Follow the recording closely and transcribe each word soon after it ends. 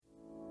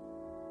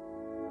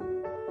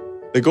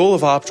The goal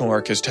of Optimal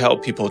Work is to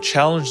help people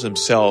challenge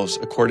themselves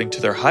according to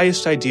their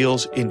highest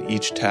ideals in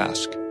each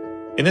task.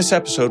 In this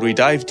episode, we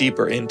dive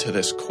deeper into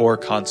this core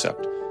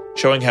concept,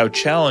 showing how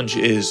challenge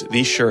is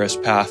the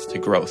surest path to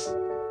growth.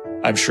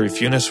 I'm Sharif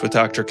Younis with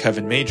Dr.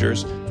 Kevin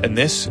Majors, and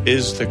this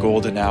is The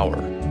Golden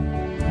Hour.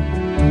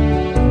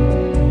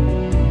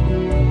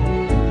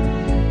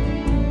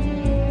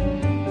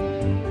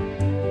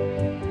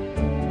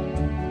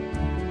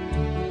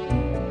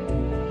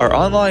 Our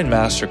online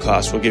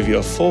masterclass will give you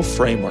a full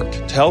framework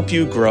to help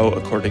you grow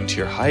according to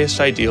your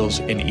highest ideals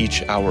in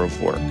each hour of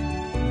work.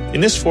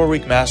 In this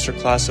 4-week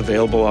masterclass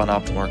available on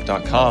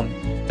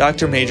OptimalWork.com,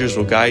 Dr. Majors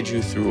will guide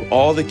you through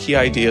all the key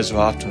ideas of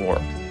Optimal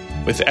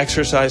Work, with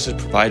exercises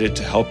provided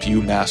to help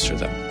you master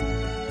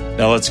them.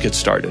 Now let's get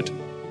started.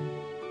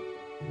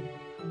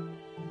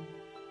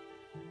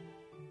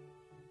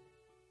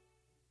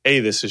 Hey,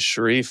 this is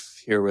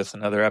Sharif here with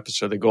another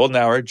episode of The Golden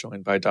Hour,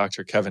 joined by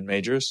Dr. Kevin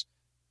Majors.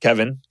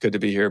 Kevin, good to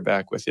be here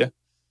back with you.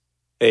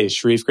 Hey,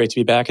 Sharif, great to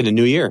be back in the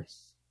new year.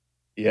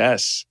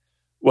 Yes.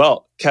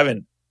 Well,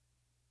 Kevin,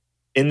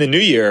 in the new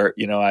year,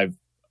 I'm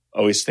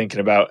always thinking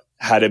about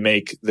how to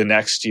make the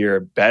next year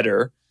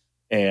better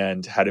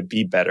and how to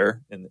be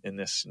better in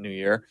this new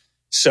year.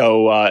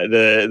 So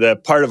the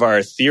part of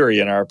our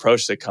theory and our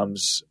approach that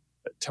comes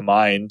to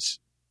mind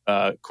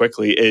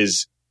quickly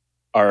is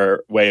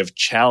our way of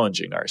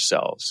challenging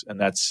ourselves. And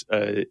that's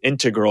an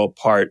integral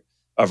part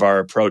of our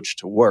approach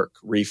to work,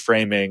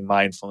 reframing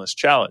mindfulness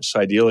challenge. So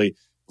ideally,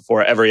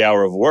 before every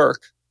hour of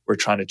work, we're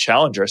trying to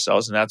challenge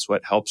ourselves, and that's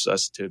what helps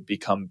us to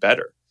become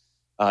better.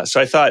 So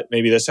I thought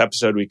maybe this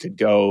episode we could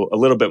go a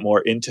little bit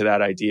more into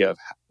that idea of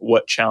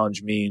what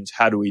challenge means,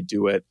 how do we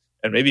do it,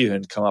 and maybe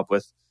even come up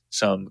with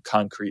some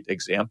concrete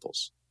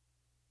examples.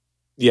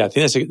 Yeah, I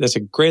think that's a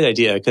great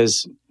idea,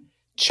 because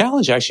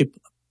challenge actually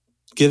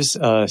gives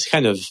us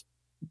kind of,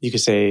 you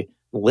could say,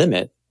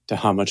 limit to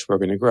how much we're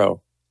going to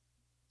grow.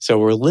 So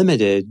we're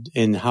limited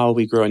in how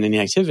we grow in any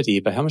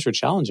activity, but how much we're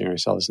challenging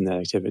ourselves in that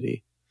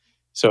activity.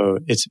 So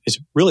it's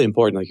really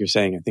important, like you're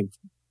saying, I think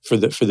for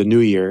the new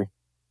year.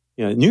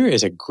 New year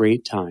is a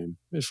great time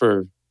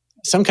for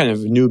some kind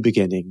of new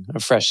beginning, a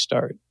fresh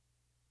start.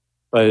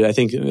 But I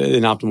think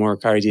in Optimal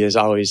Work, our idea is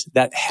always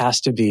that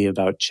has to be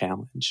about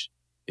challenge.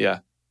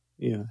 Yeah.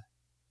 Yeah.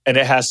 And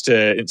it has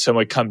to in some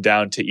way come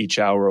down to each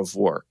hour of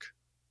work.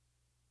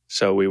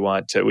 So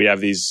we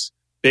have these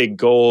big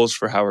goals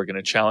for how we're going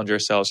to challenge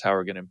ourselves, how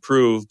we're going to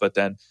improve. But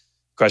then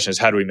the question is,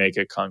 how do we make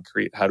it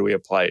concrete? How do we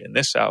apply it in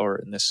this hour,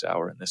 in this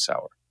hour, in this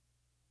hour?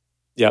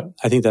 Yeah,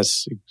 I think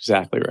that's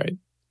exactly right.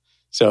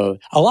 So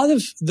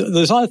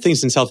there's a lot of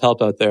things in self-help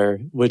out there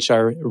which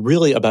are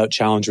really about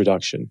challenge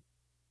reduction.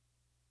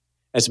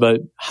 It's about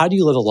how do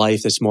you live a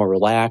life that's more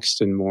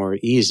relaxed and more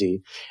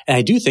easy. And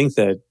I do think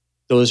that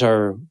those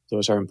are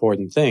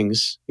important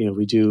things.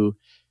 We do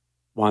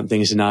want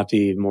things to not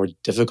be more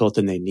difficult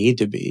than they need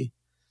to be.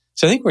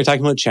 So I think we're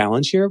talking about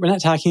challenge here. We're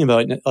not talking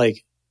about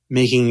like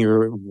making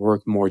your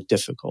work more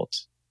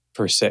difficult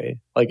per se,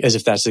 like as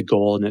if that's the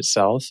goal in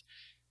itself,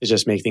 is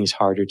just make things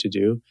harder to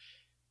do.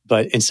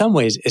 But in some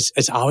ways,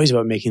 it's always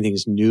about making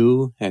things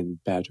new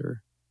and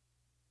better,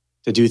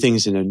 to do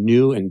things in a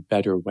new and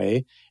better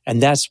way.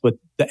 And that's what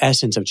the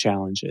essence of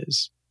challenge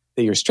is,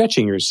 that you're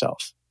stretching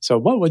yourself. So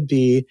what would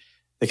be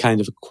the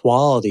kind of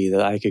quality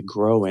that I could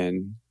grow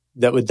in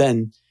that would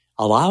then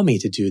allow me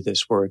to do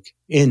this work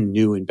in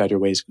new and better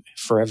ways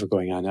forever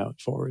going on out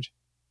forward?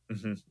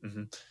 Mm-hmm,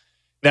 mm-hmm.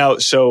 Now,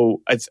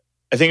 so I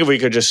think if we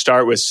could just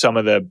start with some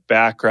of the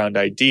background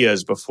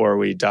ideas before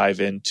we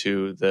dive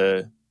into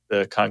the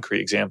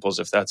concrete examples,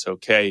 if that's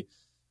okay,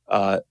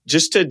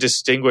 just to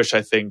distinguish,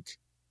 I think,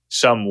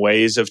 some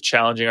ways of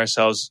challenging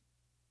ourselves.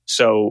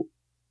 So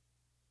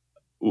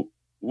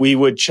we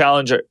would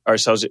challenge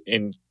ourselves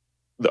in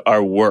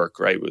our work,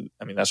 right?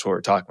 I mean, that's what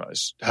we're talking about,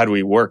 is how do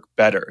we work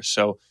better?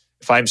 So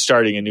if I'm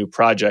starting a new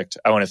project,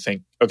 I want to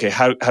think, okay,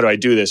 how do I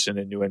do this in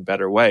a new and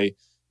better way?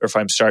 Or if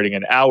I'm starting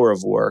an hour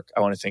of work, I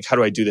want to think, how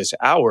do I do this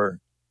hour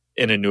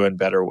in a new and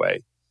better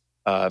way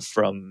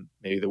from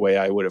maybe the way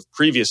I would have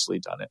previously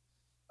done it?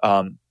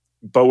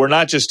 But we're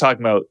not just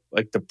talking about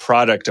like the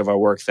product of our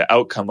work, the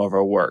outcome of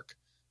our work,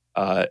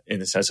 in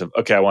the sense of,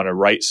 okay, I want to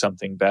write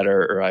something better,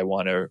 or I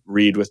want to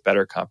read with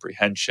better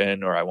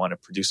comprehension, or I want to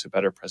produce a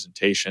better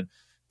presentation.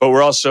 But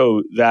we're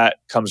also, that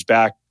comes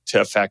back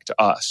to affect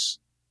us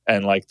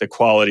and like the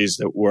qualities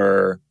that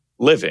we're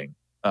living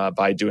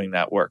by doing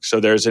that work. So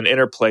there's an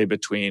interplay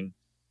between,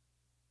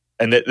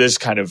 and this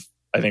kind of,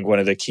 I think one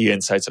of the key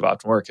insights of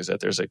Optimal Work is that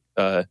there's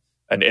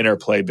an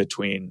interplay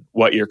between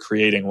what you're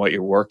creating, what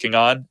you're working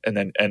on,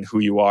 and who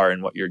you are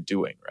and what you're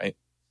doing, right?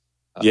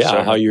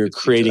 So how you're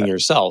creating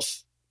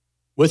yourself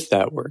with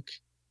that work.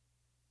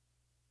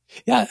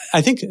 Yeah,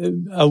 I think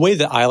a way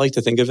that I like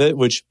to think of it,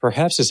 which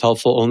perhaps is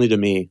helpful only to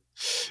me,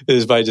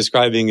 is by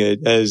describing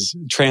it as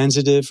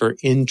transitive or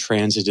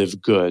intransitive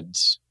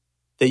goods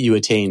that you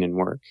attain in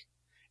work.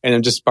 And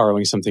I'm just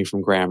borrowing something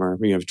from grammar.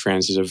 We have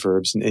transitive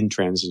verbs and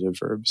intransitive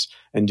verbs.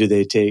 And do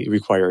they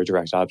require a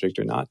direct object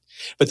or not?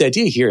 But the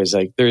idea here is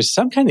like there's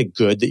some kind of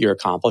good that you're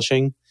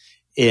accomplishing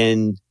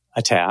in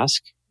a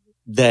task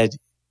that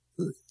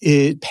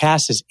it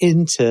passes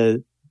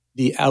into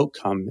the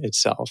outcome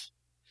itself.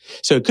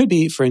 So it could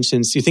be, for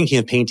instance, you're thinking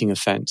of painting a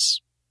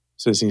fence.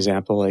 So as an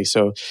example, like,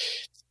 so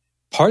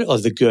part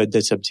of the good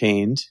that's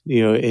obtained,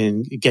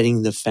 in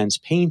getting the fence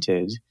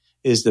painted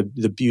is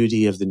the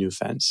beauty of the new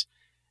fence.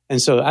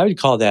 And so I would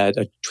call that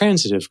a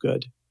transitive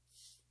good,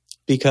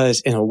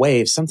 because in a way,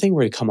 if something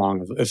were to come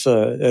along, if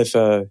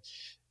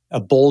a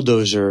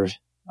bulldozer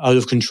out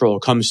of control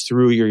comes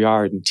through your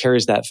yard and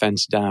tears that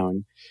fence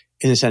down,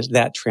 in a sense,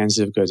 that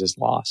transitive good is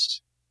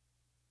lost.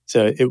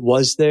 So it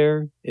was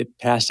there, it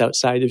passed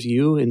outside of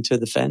you into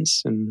the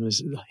fence and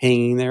was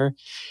hanging there.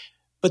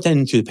 But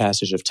then through the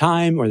passage of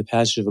time or the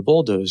passage of a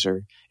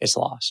bulldozer, it's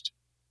lost.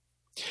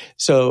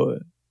 So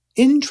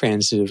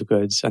intransitive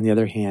goods, on the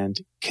other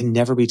hand, can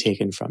never be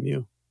taken from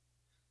you.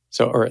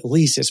 So, or at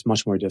least it's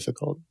much more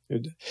difficult.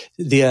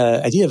 The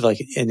idea of like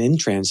an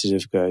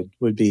intransitive good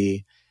would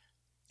be,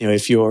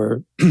 if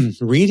you're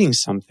reading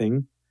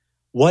something,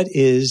 what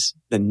is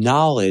the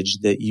knowledge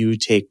that you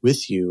take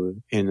with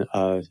you in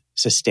a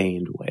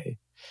sustained way?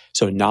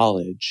 So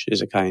knowledge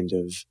is a kind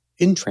of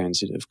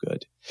intransitive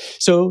good.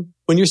 So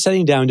when you're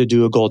sitting down to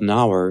do a golden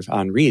hour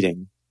on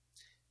reading,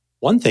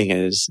 one thing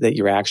is that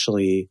you're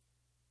actually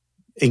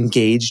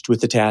engaged with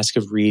the task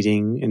of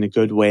reading in a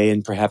good way,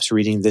 and perhaps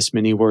reading this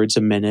many words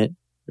a minute,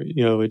 and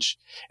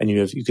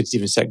you could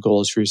even set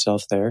goals for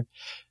yourself there.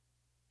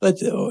 But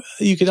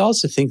you could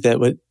also think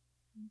that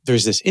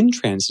there's this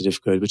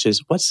intransitive good, which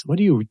is what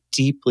are you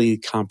deeply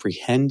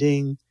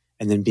comprehending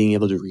and then being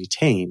able to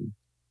retain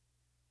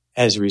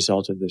as a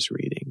result of this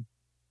reading.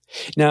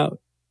 Now,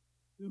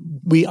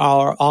 we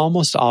are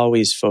almost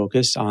always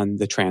focused on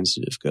the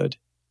transitive good.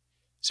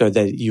 So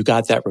that you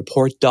got that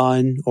report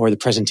done, or the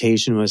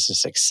presentation was a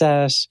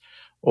success,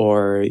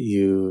 or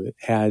you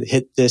had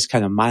hit this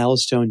kind of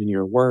milestone in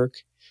your work,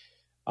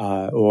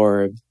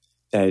 or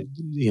that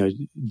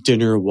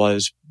dinner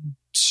was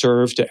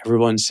served to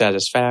everyone's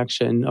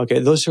satisfaction. Okay,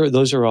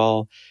 those are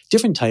all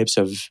different types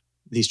of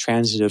these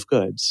transitive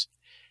goods.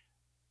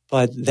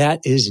 But that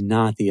is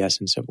not the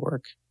essence of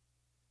work.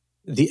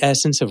 The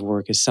essence of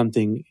work is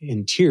something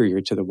interior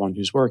to the one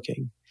who's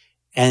working.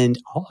 And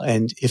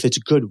if it's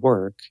good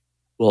work,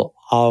 will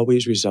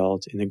always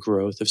result in the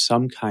growth of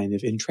some kind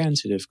of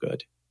intransitive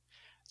good.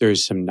 There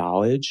is some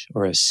knowledge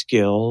or a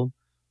skill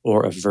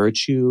or a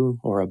virtue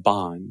or a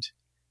bond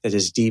that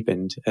is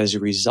deepened as a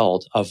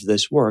result of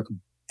this work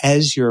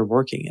as you're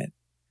working it.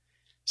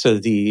 So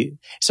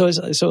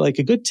like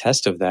a good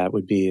test of that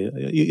would be,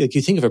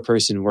 you think of a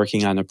person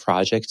working on a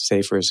project,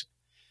 say for his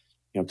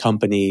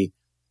company,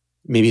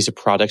 maybe he's a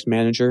product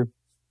manager,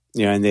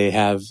 and they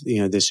have,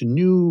 this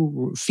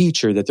new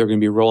feature that they're going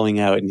to be rolling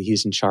out, and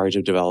he's in charge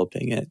of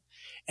developing it.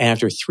 And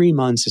after 3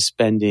 months of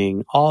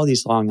spending all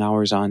these long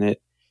hours on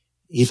it,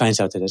 he finds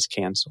out that it's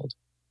canceled.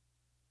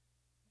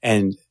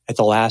 And at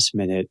the last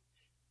minute,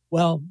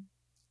 well,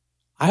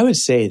 I would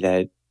say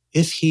that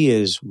if he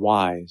is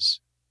wise,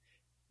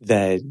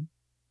 that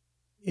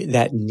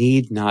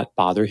need not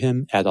bother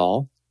him at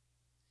all,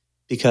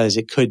 because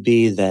it could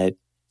be that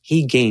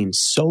he gained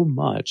so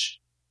much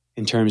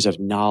in terms of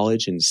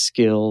knowledge and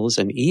skills,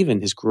 and even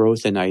his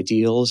growth and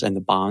ideals and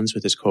the bonds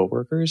with his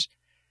coworkers,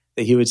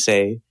 that he would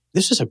say,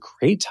 this is a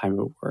great time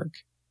at work.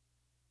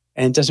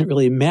 And it doesn't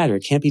really matter.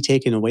 It can't be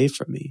taken away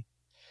from me.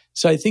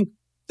 So I think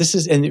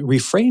and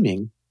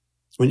reframing,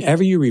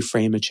 whenever you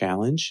reframe a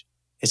challenge,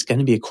 it's going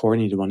to be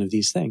according to one of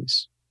these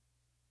things.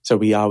 So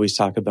we always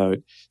talk about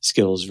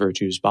skills,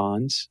 virtues,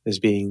 bonds as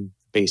being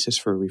basis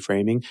for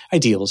reframing.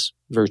 Ideals,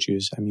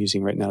 virtues, I'm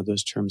using right now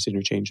those terms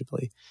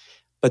interchangeably.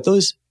 But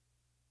those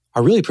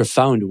are really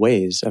profound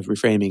ways of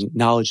reframing.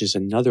 Knowledge is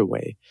another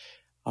way.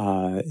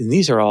 And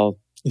these are all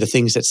the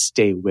things that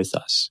stay with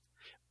us.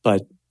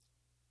 But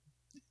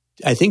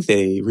I think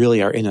they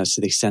really are in us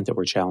to the extent that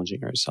we're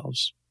challenging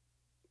ourselves.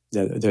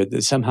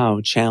 Somehow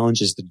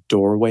challenge is the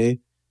doorway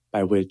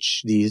by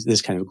which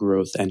this kind of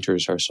growth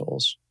enters our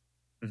souls.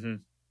 Mm-hmm.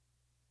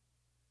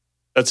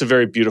 That's a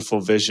very beautiful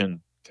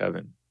vision,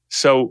 Kevin.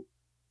 So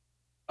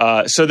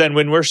then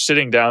when we're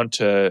sitting down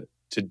to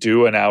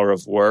do an hour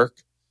of work,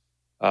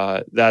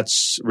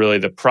 that's really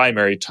the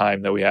primary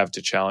time that we have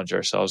to challenge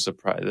ourselves,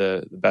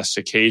 the best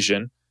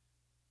occasion.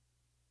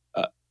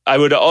 I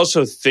would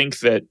also think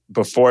that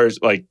before,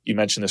 like you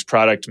mentioned, this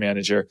product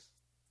manager,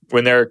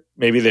 when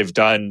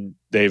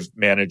they've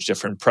managed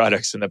different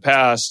products in the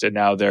past, and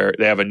now they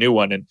have a new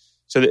one. And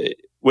so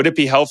would it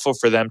be helpful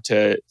for them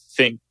to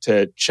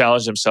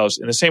challenge themselves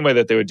in the same way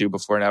that they would do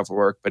before an hour of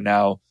work, but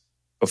now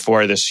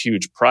before this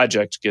huge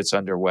project gets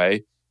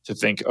underway, to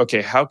think,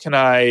 okay, how can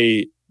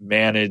I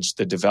manage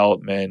the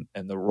development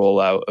and the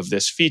rollout of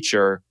this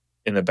feature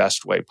in the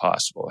best way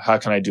possible? How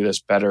can I do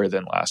this better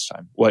than last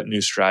time? What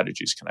new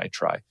strategies can I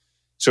try?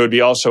 So it'd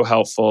be also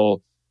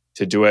helpful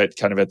to do it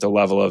kind of at the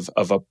level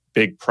of a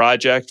big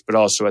project, but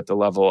also at the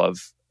level of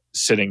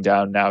sitting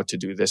down now to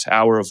do this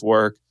hour of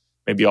work,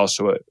 maybe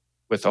also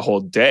with a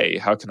whole day.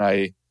 How can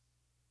I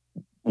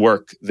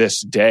work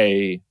this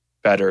day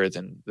better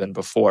than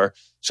before?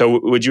 So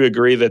would you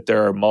agree that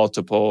there are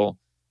multiple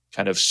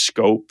kind of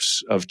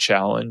scopes of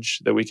challenge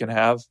that we can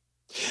have?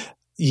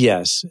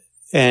 Yes.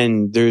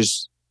 And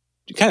there's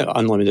kind of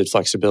unlimited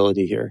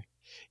flexibility here.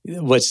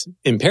 What's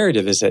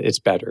imperative is that it's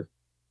better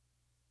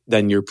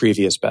than your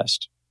previous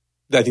best.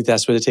 I think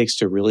that's what it takes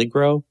to really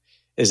grow,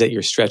 is that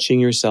you're stretching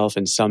yourself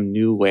in some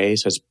new way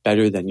so it's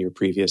better than your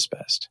previous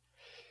best.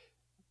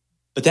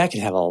 But that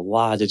can have a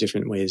lot of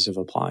different ways of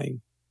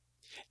applying.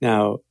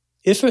 Now,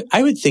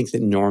 I would think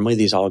that normally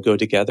these all go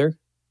together.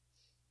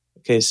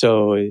 Okay,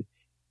 so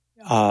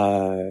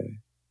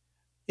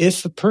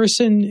if a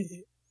person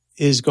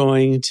is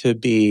going to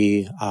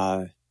be,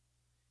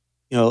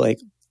 like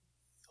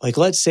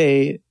let's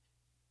say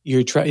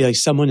like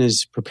someone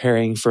is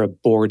preparing for a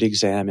board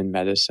exam in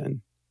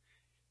medicine.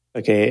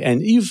 Okay,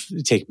 and you've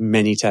taken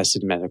many tests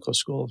in medical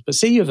school, but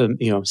say you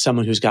have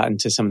someone who's gotten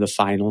to some of the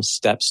final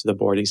steps of the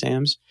board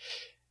exams,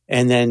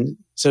 and then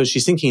so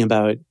she's thinking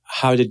about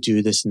how to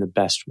do this in the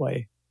best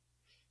way.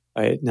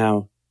 Right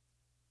now,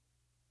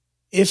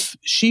 if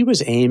she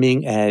was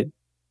aiming at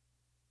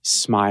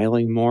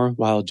smiling more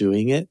while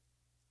doing it,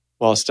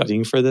 while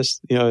studying for this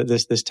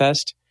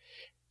test,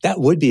 that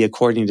would be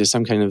according to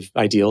some kind of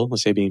ideal,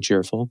 let's say being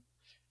cheerful,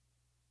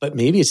 but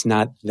maybe it's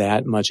not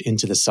that much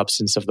into the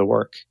substance of the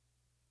work.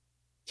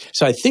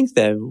 So I think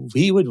that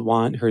we would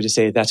want her to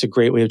say, that's a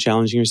great way of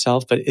challenging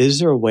yourself, but is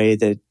there a way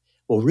that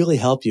will really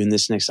help you in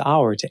this next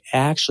hour to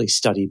actually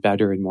study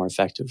better and more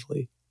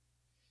effectively?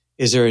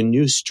 Is there a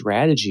new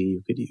strategy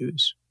you could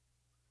use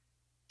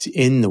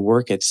in the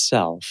work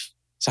itself?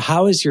 So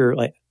how is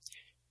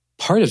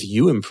part of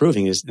you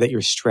improving is that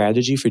your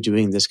strategy for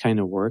doing this kind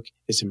of work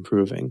is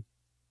improving.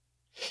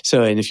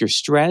 So, and if your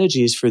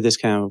strategies for this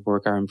kind of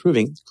work are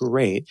improving,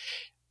 great.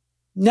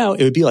 Now,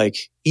 it would be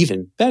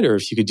even better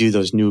if you could do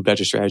those new,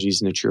 better strategies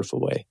in a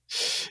cheerful way.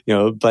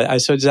 So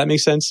does that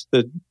make sense?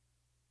 That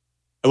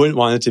I wouldn't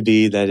want it to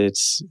be that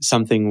it's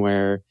something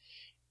where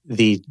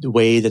the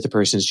way that the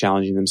person is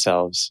challenging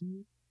themselves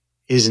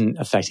isn't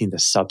affecting the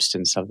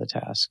substance of the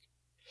task.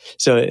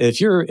 So if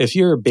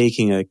you're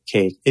baking a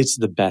cake, it's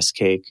the best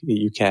cake that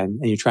you can,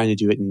 and you're trying to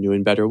do it in new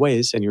and better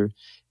ways, and you're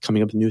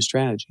coming up with new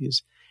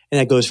strategies. And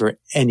that goes for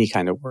any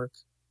kind of work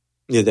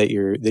that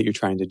you're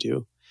trying to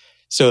do.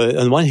 So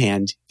on one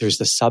hand, there's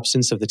the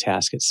substance of the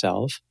task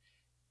itself,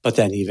 but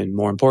then even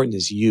more important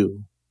is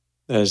you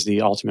as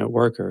the ultimate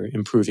worker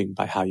improving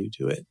by how you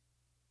do it.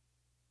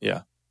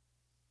 Yeah.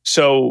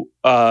 So,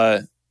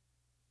 so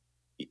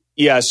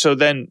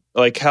then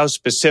how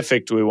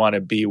specific do we want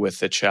to be with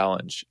the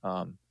challenge?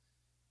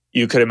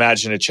 You could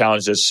imagine a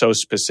challenge that's so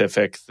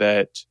specific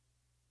that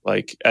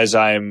as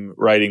I'm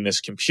writing this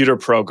computer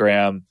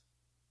program,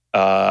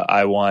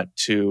 I want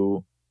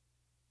to,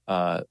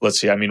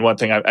 one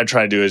thing I'm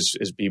trying to do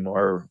is be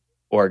more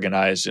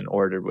organized and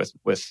ordered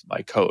with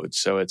my code.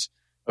 So it's,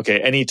 okay,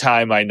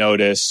 anytime I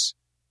notice,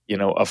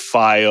 a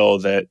file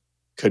that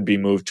could be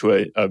moved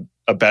to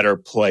a better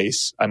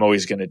place, I'm going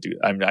to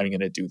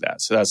do that.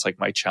 So that's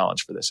my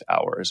challenge for this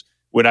hour is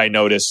when I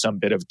notice some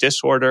bit of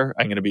disorder,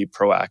 I'm going to be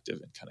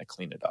proactive and kind of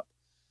clean it up.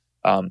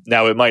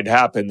 Now it might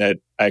happen that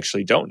I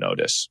actually don't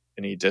notice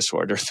any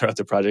disorder throughout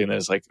the project. And then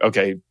it's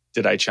okay,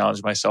 did I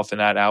challenge myself in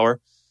that hour?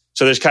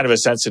 So there's kind of a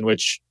sense in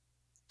which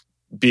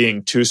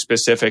being too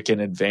specific in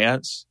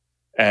advance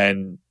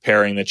and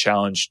pairing the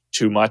challenge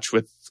too much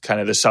with kind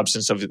of the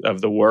substance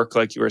of the work,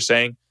 like you were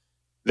saying,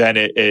 then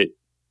it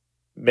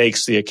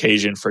makes the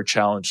occasion for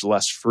challenge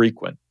less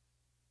frequent.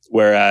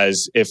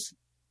 Whereas if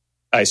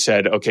I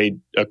said, okay,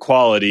 a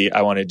quality,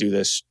 I want to do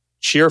this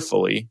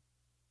cheerfully,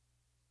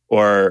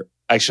 or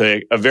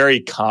actually a very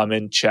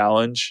common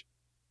challenge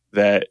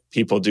that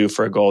people do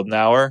for a golden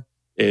hour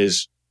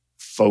is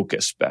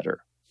focus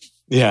better.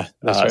 Yeah,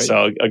 that's right.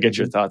 So I'll get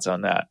your thoughts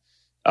on that.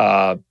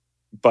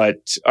 But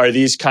are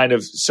these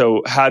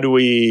so how do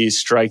we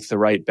strike the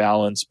right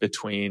balance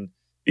between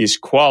these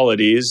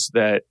qualities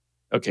that,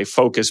 okay,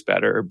 focus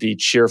better, be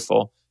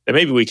cheerful, that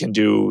maybe we can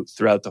do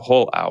throughout the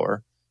whole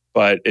hour,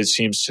 but it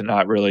seems to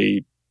not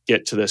really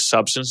get to the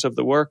substance of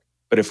the work.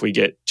 But if we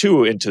get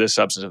too into the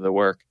substance of the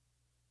work,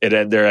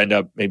 there end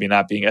up maybe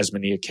not being as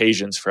many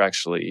occasions for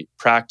actually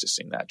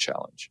practicing that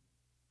challenge.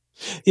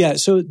 Yeah,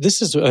 so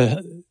this is,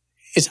 I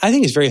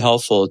think it's very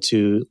helpful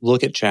to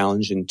look at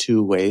challenge in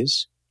two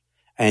ways.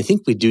 And I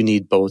think we do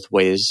need both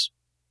ways.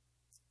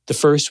 The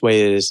first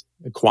way is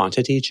a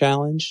quantity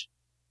challenge,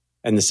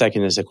 and the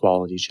second is a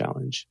quality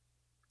challenge.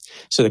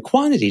 So the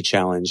quantity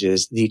challenge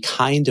is the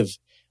kind of,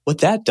 what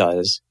that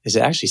does is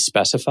it actually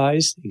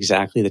specifies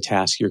exactly the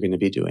task you're going to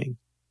be doing.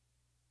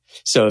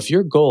 So if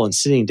your goal in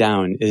sitting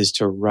down is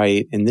to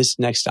write in this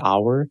next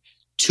hour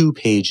 2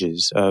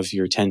 pages of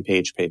your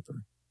 10-page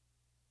paper,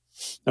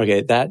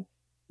 okay,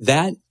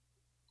 that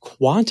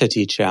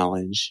quantity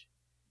challenge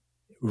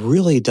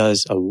really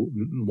does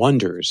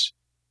wonders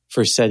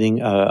for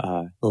setting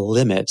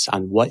limits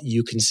on what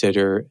you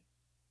consider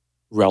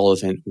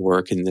relevant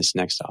work in this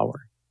next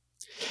hour.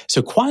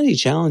 So quantity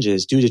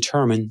challenges do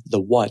determine the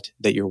what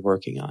that you're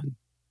working on.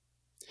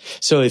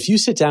 So if you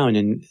sit down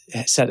and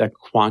set a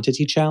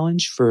quantity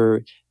challenge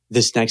for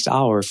this next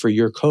hour for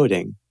your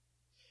coding,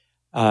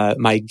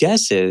 My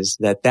guess is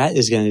that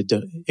is going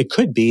to, it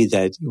could be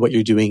that what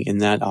you're doing in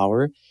that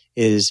hour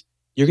is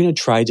you're going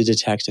to try to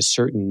detect a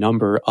certain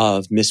number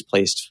of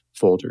misplaced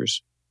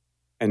folders.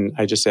 And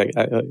I just say,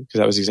 because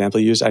that was the example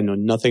used, I know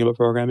nothing about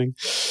programming,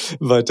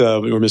 but,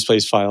 or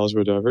misplaced files or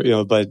whatever,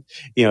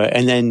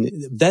 and then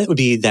that would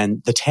be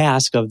then the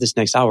task of this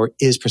next hour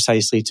is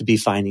precisely to be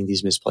finding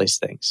these misplaced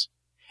things.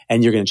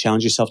 And you're going to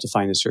challenge yourself to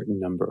find a certain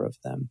number of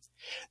them.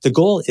 The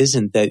goal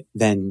isn't that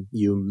then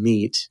you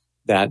meet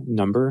that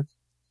number.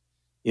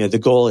 The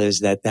goal is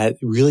that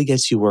really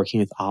gets you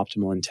working with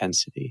optimal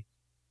intensity.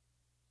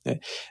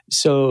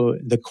 So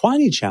the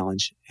quantity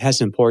challenge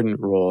has an important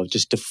role of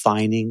just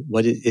defining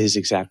what it is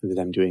exactly that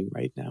I'm doing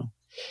right now.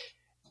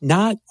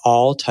 Not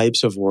all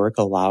types of work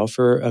allow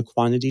for a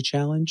quantity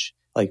challenge,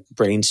 like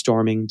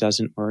brainstorming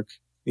doesn't work.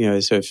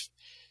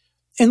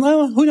 And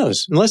who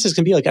knows? Unless it's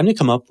going to be like, I'm going to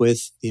come up with,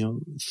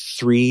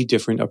 3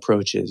 different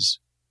approaches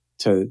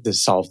to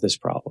solve this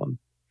problem,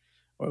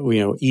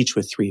 each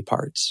with 3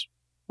 parts.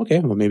 Okay,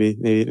 well, maybe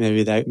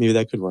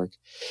that could work.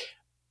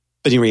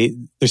 But anyway,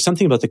 there's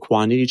something about the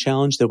quantity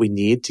challenge that we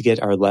need to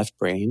get our left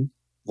brain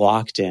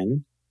locked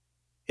in.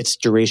 It's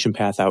duration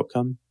path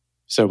outcome.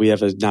 So we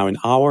have now an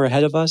hour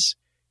ahead of us,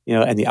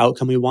 and the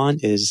outcome we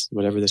want is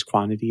whatever this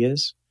quantity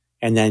is.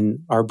 And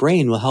then our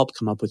brain will help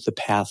come up with the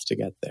path to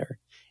get there.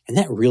 And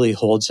that really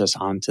holds us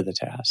onto the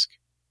task.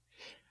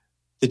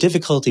 The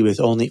difficulty with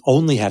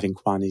only having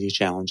quantity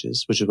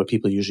challenges, which is what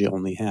people usually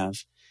only have,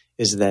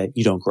 is that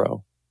you don't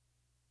grow.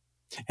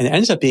 And it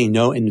ends up being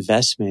no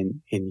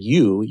investment in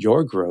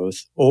your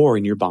growth, or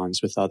in your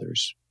bonds with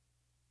others.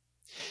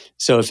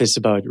 So if it's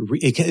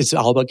it's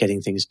all about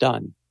getting things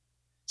done.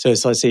 So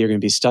let's say you're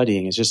going to be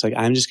studying. It's just like,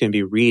 I'm just going to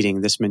be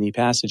reading this many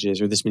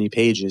passages or this many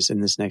pages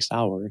in this next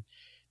hour.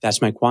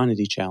 That's my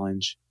quantity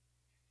challenge.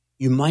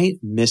 You might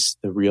miss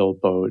the real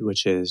boat,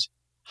 which is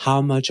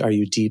how much are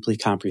you deeply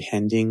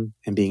comprehending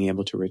and being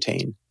able to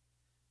retain?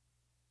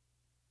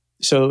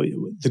 So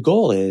the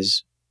goal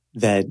is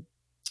that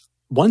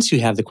once you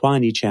have the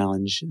quantity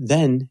challenge,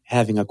 then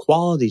having a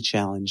quality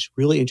challenge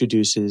really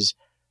introduces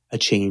a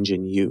change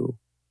in you.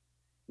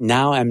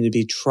 Now I'm going to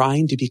be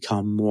trying to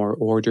become more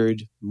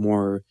ordered,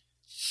 more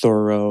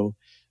thorough,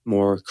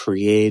 more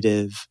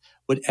creative,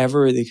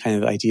 whatever the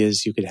kind of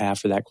ideas you could have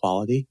for that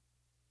quality.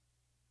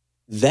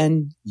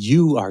 Then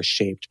you are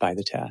shaped by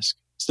the task.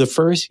 So the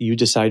first, you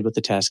decide what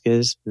the task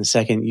is. And the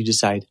second, you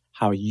decide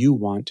how you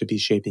want to be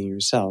shaping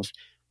yourself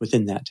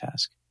within that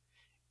task.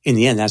 In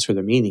the end, that's where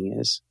the meaning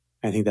is.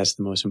 I think that's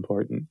the most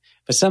important.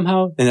 But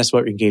somehow, then that's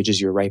what engages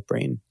your right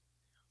brain.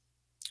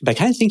 But I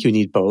kind of think you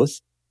need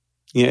both.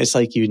 It's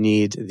like you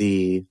need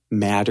the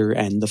matter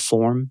and the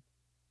form.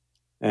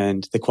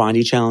 And the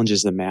quantity challenge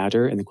is the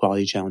matter and the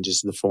quality challenge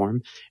is the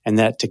form. And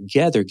that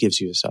together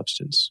gives you a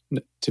substance,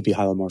 to be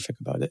holomorphic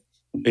about it.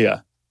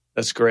 Yeah,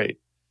 that's great.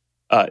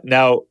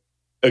 Now,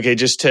 okay,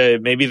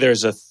 maybe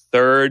there's a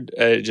third,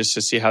 just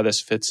to see how this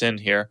fits in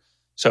here.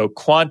 So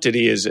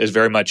quantity is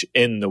very much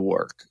in the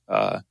work,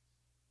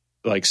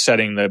 like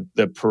setting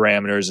the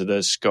parameters of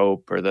the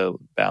scope or the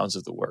bounds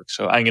of the work.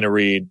 So I'm going to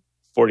read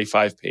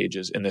 45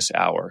 pages in this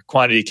hour.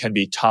 Quantity can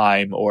be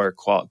time or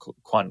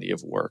quantity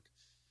of work.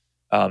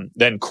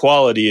 Then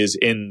quality is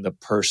in the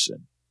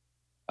person.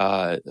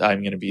 I'm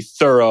going to be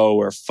thorough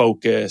or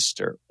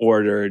focused or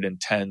ordered,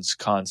 intense,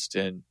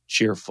 constant,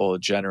 cheerful,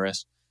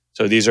 generous.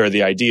 So these are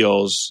the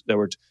ideals that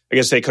I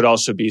guess they could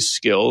also be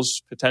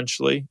skills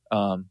potentially.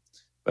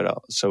 But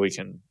so we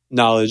can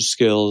knowledge,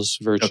 skills,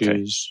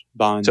 virtues,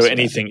 bonds. So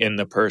anything in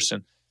the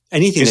person,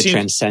 anything that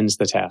transcends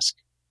the task.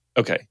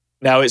 Okay.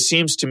 Now it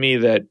seems to me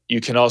that you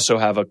can also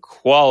have a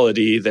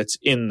quality that's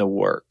in the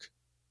work.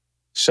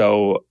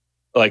 So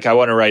like I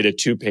want to write a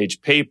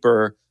 2-page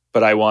paper,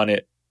 but I want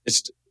it.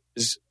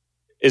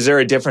 Is there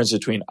a difference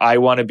between I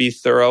want to be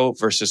thorough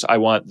versus I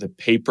want the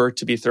paper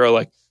to be thorough?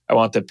 Like I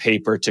want the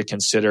paper to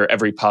consider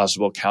every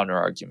possible counter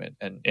argument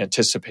and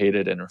anticipate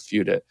it and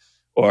refute it.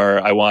 Or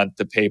I want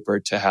the paper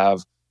to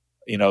have,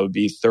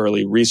 be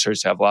thoroughly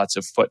researched, have lots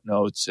of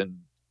footnotes and,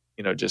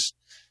 just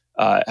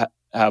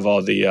have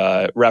all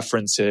the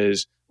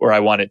references, or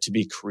I want it to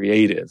be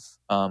creative.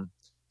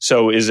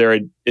 So is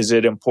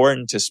it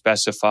important to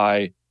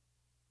specify,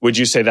 would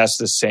you say that's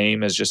the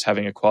same as just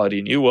having a quality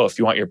in you? Well, if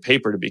you want your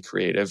paper to be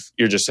creative,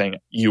 you're just saying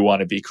you want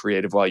to be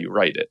creative while you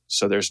write it.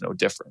 So there's no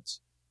difference.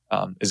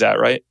 Is that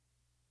right?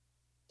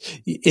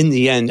 In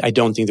the end, I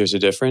don't think there's a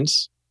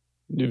difference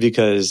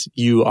because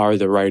you are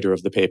the writer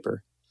of the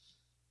paper.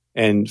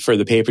 And for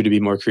the paper to be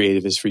more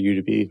creative is for you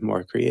to be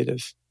more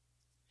creative.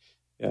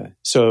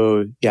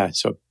 So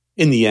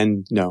in the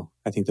end, no,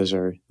 I think those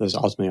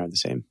ultimately are the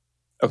same.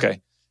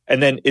 Okay.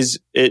 And then is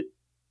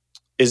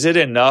it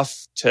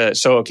enough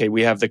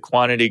we have the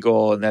quantity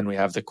goal and then we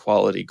have the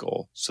quality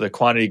goal. So the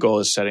quantity goal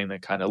is setting the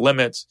kind of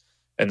limits,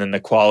 and then the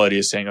quality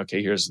is saying,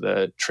 okay, here's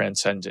the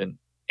transcendent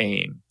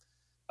aim.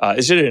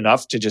 Is it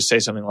enough to just say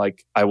something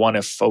like, I want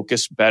to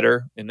focus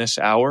better in this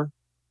hour?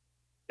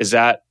 Is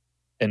that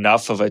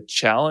enough of a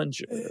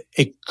challenge?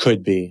 It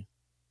could be.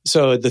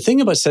 So the thing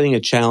about setting a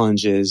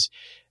challenge is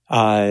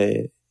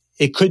it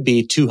it could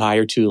be too high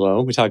or too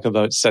low. We talk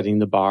about setting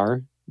the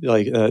bar,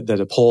 like that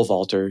a pole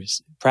vaulter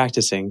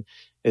practicing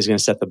is going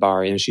to set the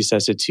bar. And if she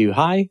sets it too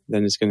high,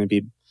 then it's going to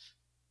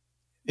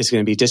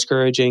be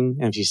discouraging.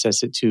 And if she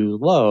sets it too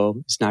low,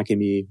 it's not going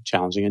to be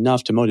challenging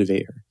enough to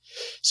motivate her.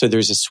 So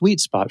there's a sweet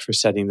spot for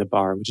setting the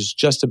bar, which is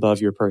just above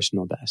your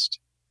personal best.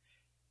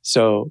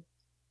 So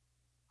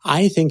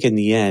I think in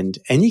the end,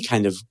 any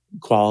kind of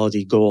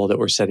quality goal that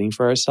we're setting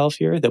for ourselves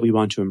here that we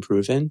want to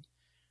improve in,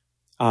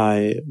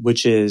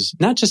 which is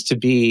not just to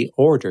be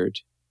ordered,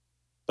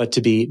 but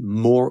to be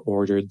more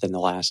ordered than the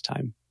last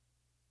time.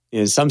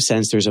 In some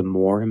sense, there's a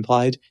more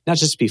implied, not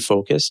just to be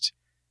focused,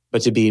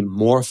 but to be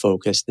more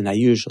focused than I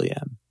usually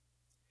am.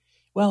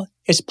 Well,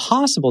 it's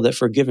possible that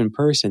for a given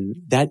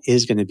person, that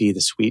is going to be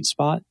the sweet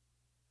spot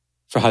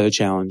for how to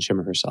challenge him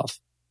or herself.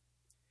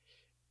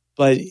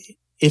 But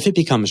if it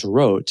becomes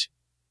rote,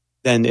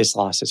 then it's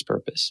lost its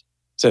purpose.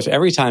 So if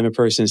every time a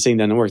person is sitting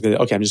down to work, they're,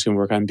 okay, I'm just going to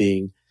work on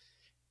being,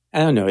 I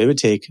don't know, it would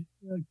take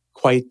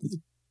quite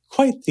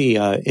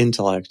the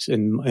intellect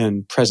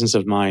and presence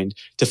of mind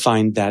to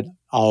find that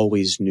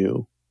always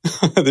new,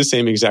 the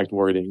same exact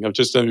wording of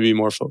just to be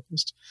more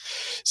focused.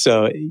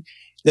 So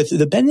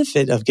the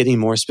benefit of getting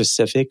more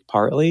specific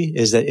partly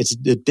is that it's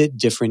a bit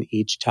different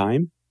each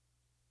time.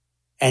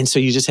 And so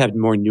you just have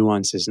more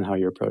nuances in how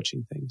you're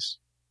approaching things.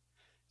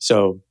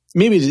 So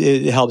maybe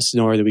it helps,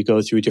 Nora, that we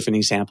go through different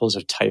examples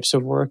of types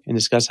of work and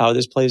discuss how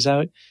this plays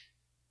out.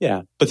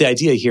 Yeah. But the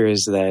idea here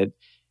is that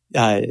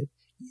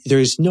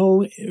there's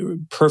no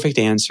perfect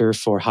answer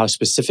for how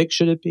specific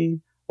should it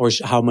be or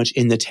how much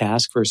in the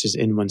task versus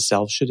in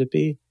oneself should it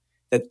be.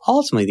 That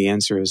ultimately the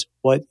answer is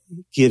what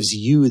gives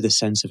you the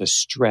sense of a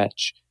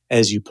stretch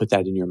as you put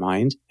that in your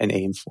mind and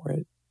aim for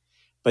it.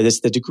 But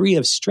it's the degree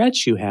of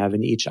stretch you have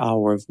in each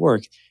hour of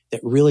work that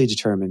really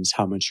determines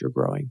how much you're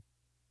growing.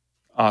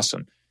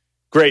 Awesome.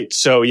 Great.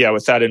 So yeah,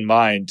 with that in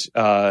mind,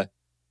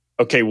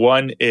 okay,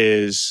 one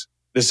is,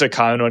 this is a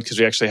common one because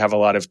we actually have a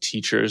lot of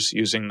teachers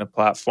using the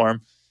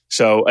platform.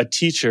 So a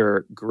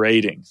teacher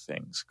grading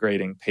things,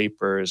 grading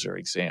papers or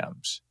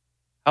exams.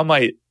 How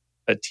might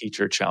a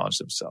teacher challenge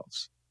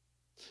themselves?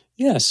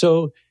 Yeah.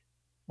 So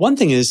one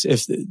thing is,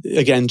 if,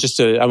 again,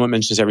 I won't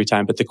mention this every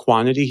time, but the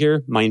quantity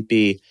here might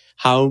be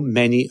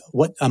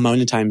what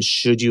amount of time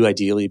should you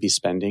ideally be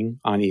spending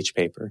on each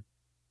paper?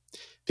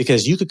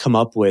 Because you could come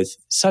up with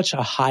such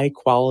a high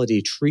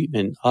quality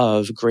treatment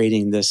of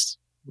grading this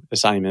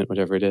assignment,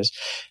 whatever it is,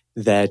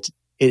 that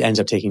it ends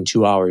up taking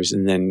 2 hours,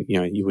 and then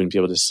you wouldn't be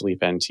able to sleep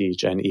and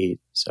teach and eat.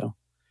 So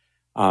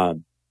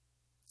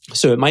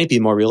it might be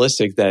more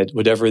realistic that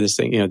whatever this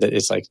thing, that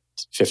it's like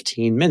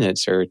 15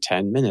 minutes or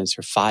 10 minutes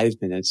or 5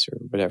 minutes or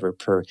whatever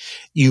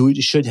you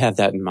should have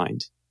that in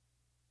mind.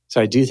 So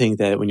I do think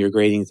that when you're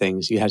grading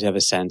things, you have to have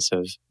a sense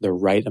of the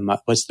right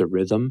amount. What's the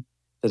rhythm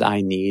that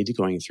I need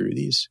going through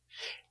these?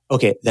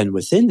 Okay, then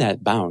within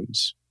that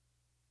bounds,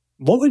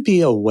 what would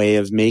be a way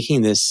of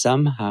making this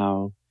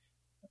somehow,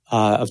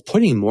 of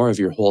putting more of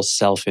your whole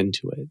self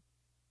into it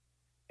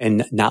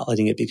and not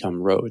letting it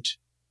become rote?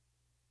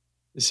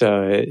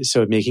 So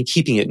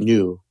keeping it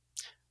new.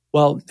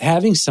 Well,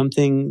 having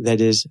something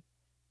that is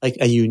like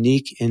a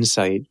unique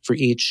insight for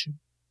each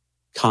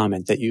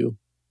comment that you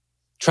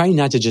trying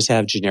not to just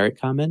have generic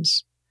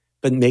comments,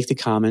 but make the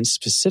comments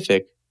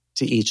specific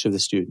to each of the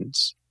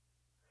students.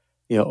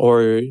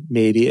 Or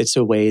maybe it's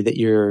a way that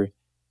you're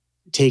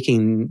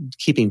keeping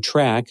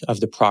track of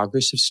the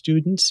progress of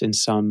students in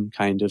some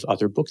kind of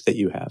other book that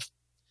you have.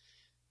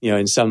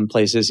 In some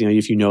places,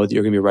 if you know that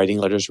you're going to be writing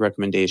letters of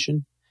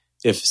recommendation,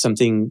 if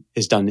something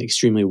is done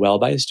extremely well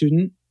by a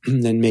student,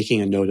 then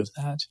making a note of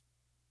that.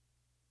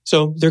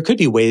 So there could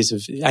be ways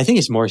of, I think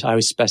it's more, I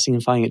was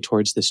specifying it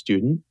towards the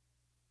student.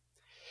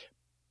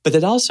 But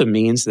that also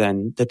means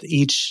then that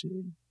each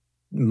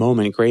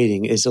moment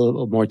grading is a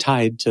little more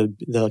tied to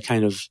the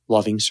kind of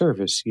loving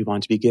service you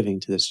want to be giving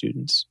to the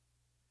students.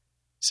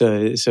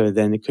 So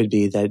then it could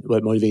be that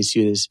what motivates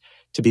you is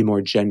to be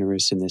more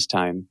generous in this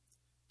time.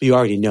 But you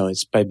already know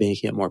it's by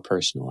making it more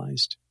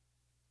personalized.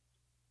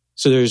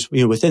 So there's,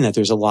 within that,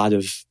 there's a lot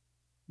of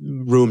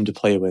room to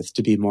play with,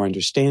 to be more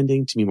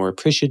understanding, to be more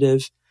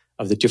appreciative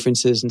of the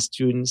differences in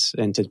students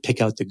and to pick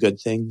out the good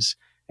things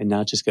and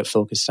not just get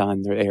focused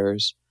on their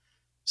errors.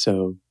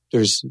 So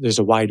there's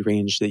a wide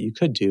range that you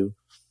could do,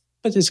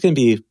 but it's going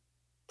to be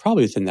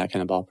probably within that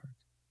kind of ballpark.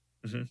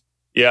 Mm-hmm.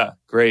 Yeah,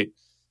 great.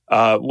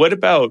 What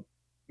about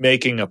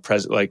making a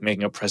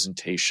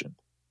presentation?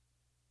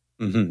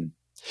 Mm-hmm.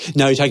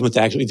 Now you're talking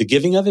about the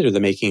giving of it or the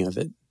making of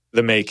it?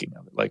 The making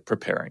of it, like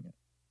preparing it.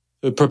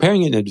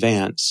 Preparing it in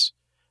advance.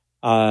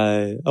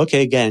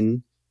 Okay,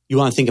 again, you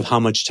want to think of how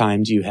much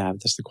time do you have?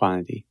 That's the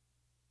quantity.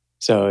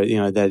 So, are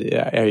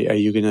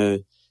you going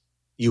to,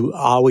 you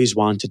always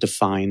want to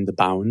define the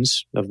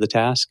bounds of the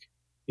task,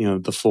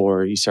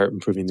 before you start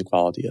improving the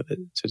quality of it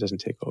so it doesn't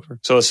take over.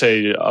 So let's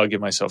say I'll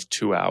give myself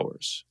 2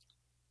 hours.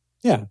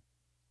 Yeah.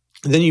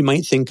 Then you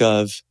might think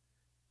of,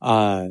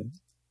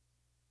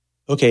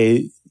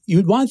 okay,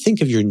 you'd want to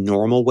think of your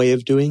normal way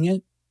of doing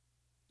it.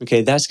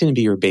 Okay, that's going to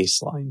be your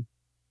baseline.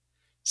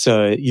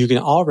 So you can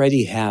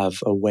already have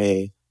a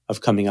way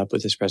of coming up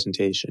with this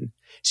presentation.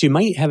 So you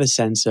might have a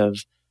sense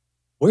of,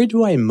 where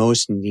do I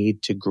most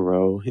need to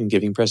grow in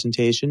giving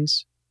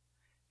presentations?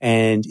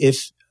 And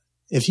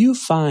if you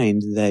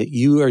find that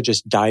you are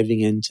just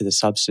diving into the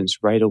substance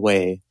right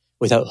away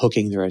without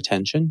hooking their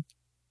attention,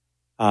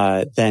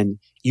 then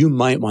you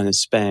might want to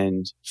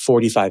spend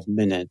 45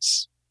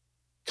 minutes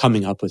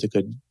coming up with a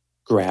good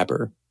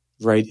grabber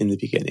right in the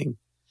beginning,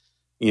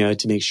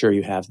 to make sure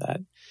you have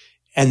that.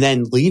 And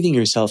then leaving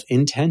yourself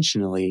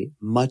intentionally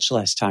much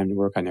less time to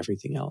work on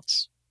everything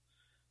else.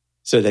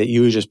 So that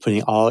you were just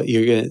putting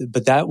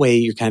but that way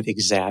you're kind of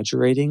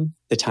exaggerating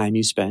the time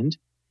you spend.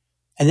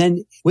 And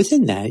then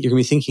within that, you're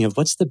going to be thinking of,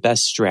 what's the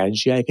best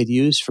strategy I could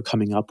use for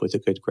coming up with a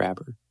good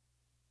grabber?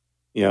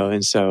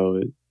 And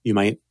so you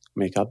might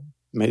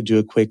do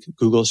a quick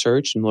Google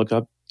search and look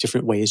up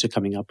different ways of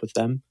coming up with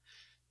them,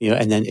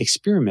 and then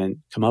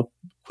come up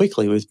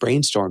quickly with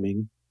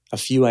brainstorming a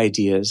few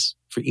ideas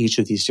for each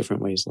of these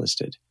different ways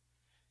listed.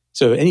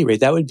 So at any rate,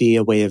 that would be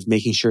a way of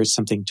making sure it's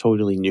something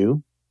totally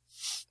new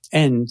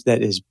and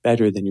that is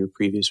better than your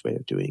previous way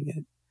of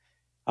doing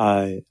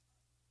it.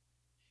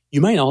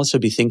 You might also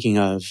be thinking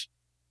of,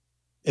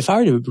 if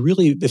I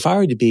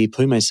were to be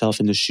putting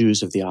myself in the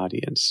shoes of the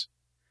audience,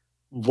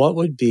 what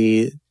would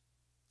be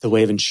the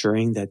way of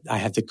ensuring that I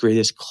have the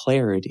greatest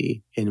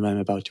clarity in what I'm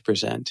about to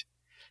present?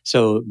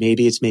 So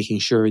maybe it's making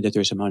sure that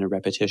there's an amount of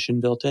repetition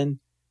built in,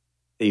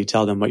 that you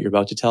tell them what you're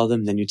about to tell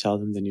them, then you tell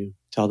them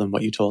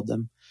what you told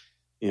them.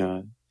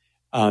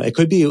 It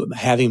could be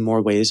having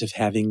more ways of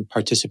having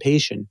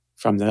participation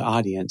from the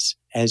audience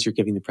as you're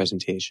giving the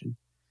presentation.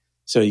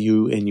 So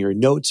you, in your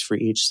notes for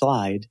each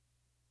slide,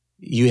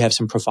 you have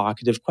some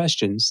provocative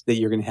questions that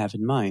you're going to have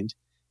in mind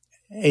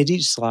at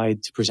each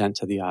slide to present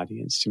to the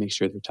audience to make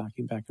sure they're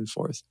talking back and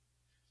forth.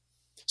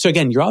 So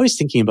again, you're always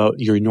thinking about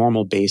your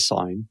normal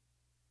baseline,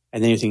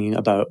 and then you're thinking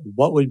about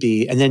what would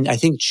be, and then I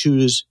think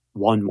choose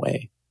one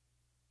way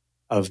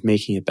of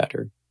making it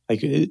better.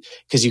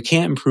 Because you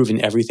can't improve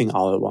in everything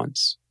all at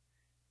once.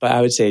 But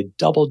I would say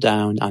double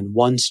down on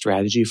one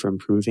strategy for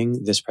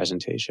improving this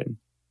presentation,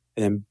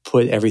 and then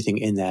put everything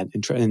in that,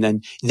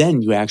 and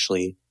then you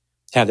actually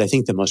have, I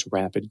think, the most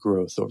rapid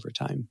growth over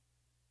time.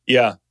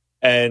 Yeah.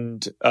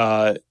 And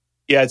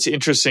it's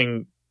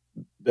interesting.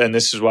 And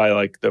this is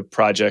why the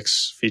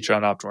projects feature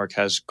on OptumWork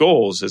has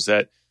goals, is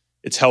that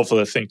it's helpful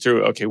to think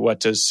through, okay, what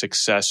does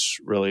success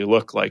really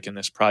look like in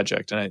this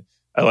project? And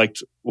I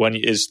liked one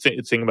is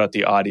think about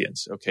the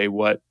audience. Okay,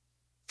 what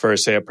for,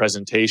 say, a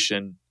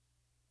presentation,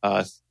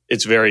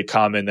 it's very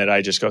common that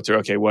I just go through,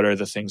 okay, what are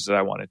the things that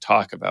I want to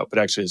talk about? But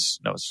actually, it's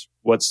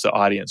what's the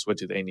audience? What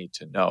do they need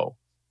to know?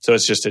 So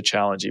it's just a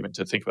challenge even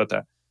to think about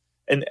that.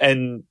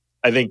 And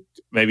I think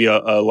maybe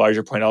a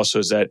larger point also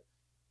is that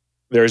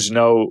there's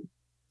no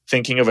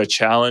thinking of a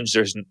challenge.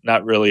 There's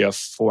not really a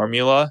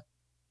formula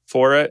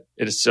for it.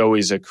 There's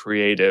always a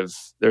creative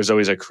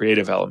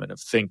element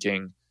of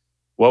thinking,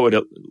 what would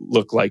it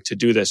look like to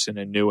do this in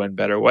a new and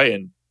better way?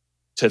 And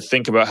to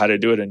think about how to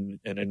do it in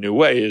a new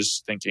way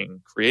is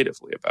thinking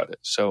creatively about it.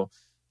 So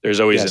there's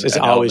always it's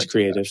always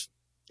creative.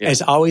 Yeah.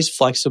 It's always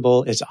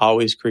flexible. It's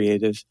always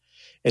creative.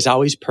 It's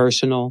always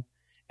personal.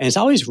 And it's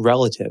always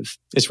relative.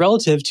 It's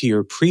relative to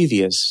your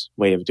previous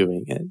way of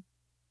doing it.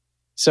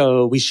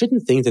 So we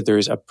shouldn't think that there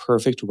is a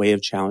perfect way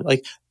of challenge.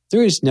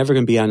 There is never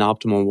going to be on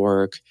Optimal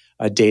Work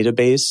a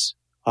database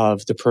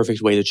of the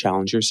perfect way to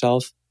challenge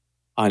yourself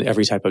on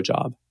every type of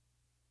job,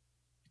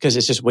 because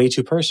it's just way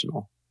too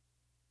personal.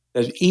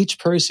 That each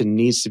person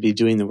needs to be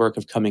doing the work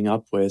of coming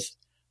up with,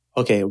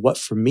 okay, what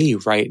for me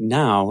right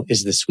now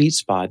is the sweet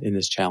spot in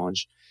this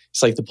challenge.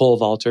 It's like the pole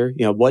vaulter.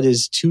 What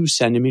is 2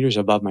 centimeters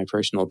above my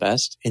personal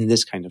best in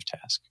this kind of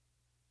task?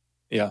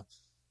 Yeah,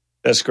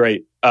 that's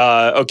great.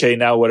 Okay,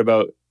 now what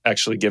about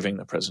actually giving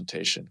the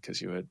presentation?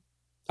 Because you had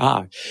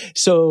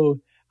so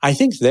I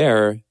think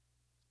you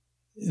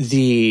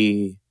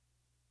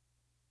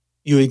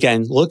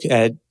again look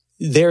at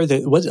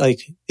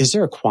is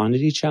there a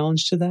quantity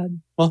challenge to that?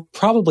 Well,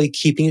 probably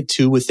keeping it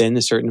to within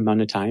a certain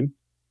amount of time.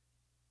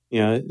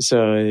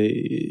 So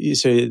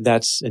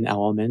that's an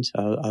element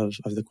of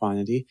the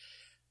quantity.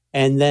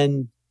 And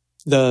then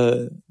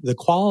the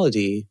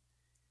quality,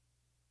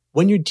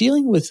 when you're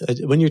dealing with,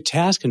 when your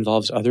task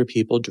involves other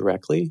people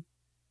directly,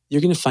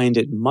 you're going to find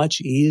it much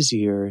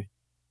easier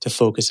to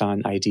focus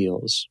on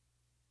ideals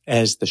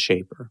as the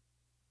shaper.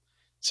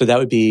 So that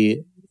would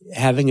be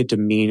having a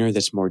demeanor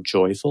that's more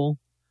joyful,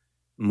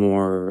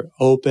 more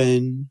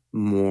open,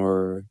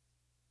 more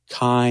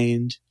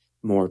kind,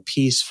 more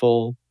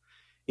peaceful,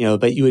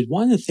 but you would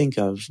want to think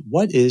of,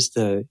 what is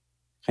the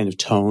kind of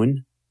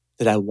tone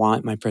that I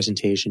want my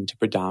presentation to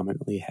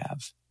predominantly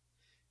have?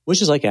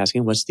 Which is like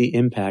asking, what's the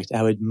impact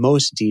I would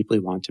most deeply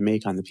want to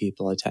make on the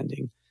people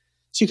attending?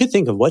 So you could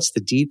think of, what's the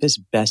deepest,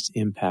 best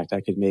impact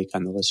I could make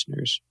on the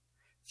listeners?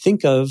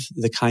 Think of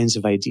the kinds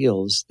of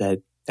ideals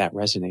that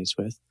resonates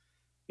with,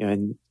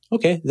 and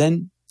okay,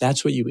 then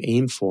that's what you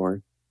aim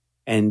for.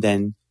 And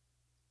then,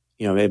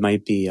 it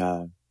might be,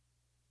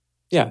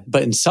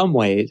 but in some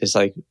way it's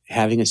like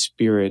having a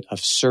spirit of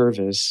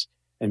service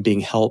and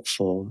being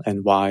helpful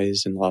and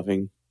wise and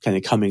loving kind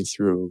of coming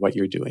through what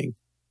you're doing.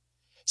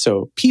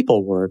 So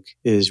people work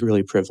is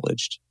really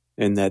privileged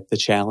in that the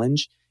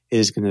challenge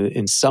is going to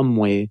in some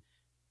way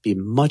be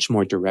much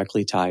more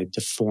directly tied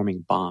to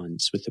forming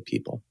bonds with the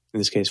people. In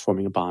this case,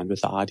 forming a bond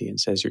with the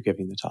audience as you're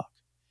giving the talk,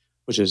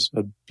 which is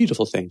a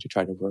beautiful thing to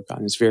try to work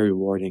on. It's very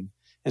rewarding.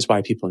 That's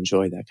why people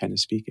enjoy that kind of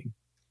speaking.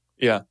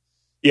 Yeah.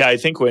 Yeah, I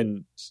think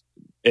when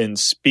in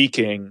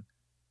speaking,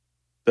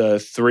 the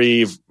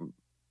three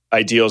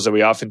ideals that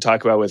we often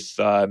talk about with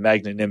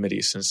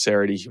magnanimity,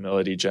 sincerity,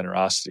 humility,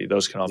 generosity,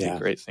 those can all be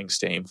great things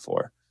to aim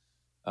for.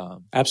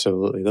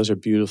 Absolutely. Those are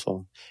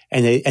beautiful.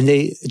 And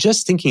they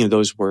just thinking of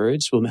those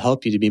words will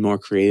help you to be more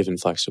creative and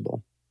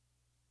flexible.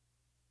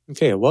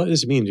 Okay, what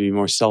does it mean to be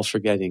more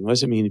self-forgetting? What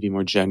does it mean to be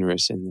more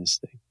generous in this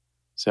thing?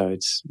 So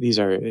these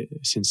are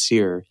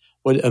sincere.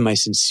 What am I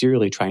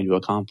sincerely trying to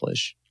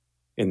accomplish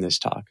in this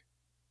talk?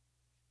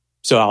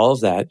 So all of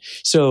that.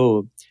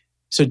 So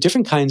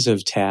different kinds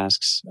of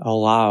tasks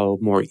allow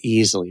more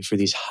easily for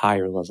these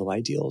higher level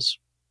ideals.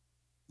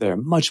 They're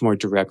much more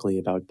directly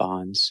about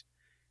bonds.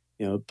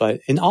 But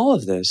in all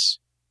of this,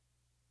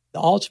 the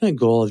ultimate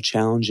goal of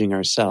challenging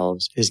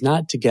ourselves is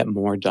not to get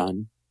more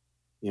done.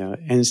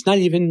 And it's not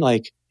even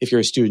like if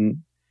you're a student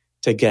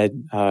to get,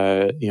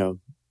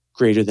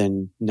 greater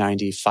than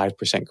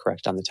 95%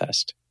 correct on the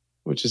test,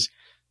 which is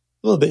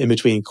a little bit in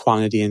between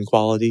quantity and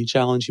quality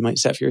challenge you might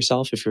set for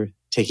yourself if you're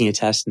taking a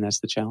test and that's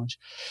the challenge.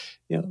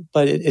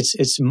 But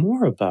it's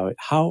more about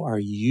how are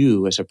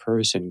you as a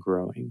person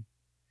growing.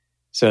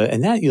 So,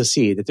 and that you'll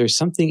see that there's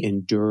something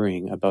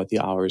enduring about the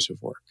hours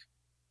of work.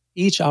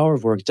 Each hour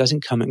of work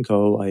doesn't come and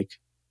go like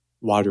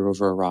water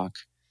over a rock.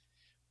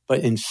 But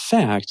in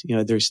fact,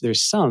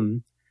 there's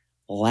some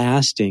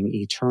lasting,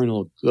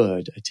 eternal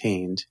good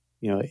attained,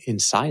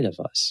 inside of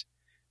us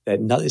that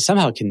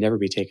somehow can never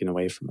be taken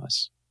away from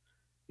us.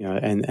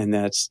 And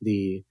that's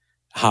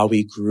how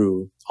we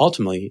grew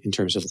ultimately in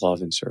terms of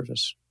love and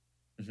service.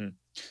 Mm-hmm.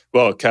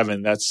 Well,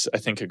 Kevin, that's, I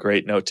think, a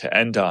great note to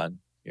end on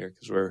here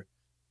because we're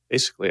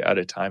basically out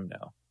of time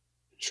now.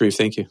 Sharif,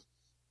 thank you.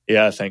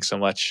 Yeah, thanks so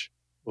much.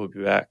 We'll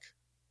be back.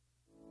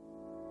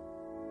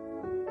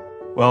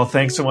 Well,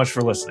 thanks so much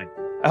for listening.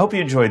 I hope you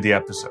enjoyed the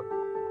episode.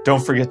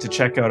 Don't forget to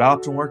check out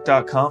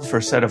OptimWork.com for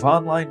a set of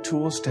online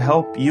tools to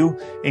help you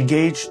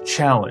engage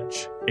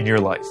challenge in your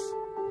life.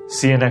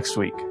 See you next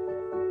week.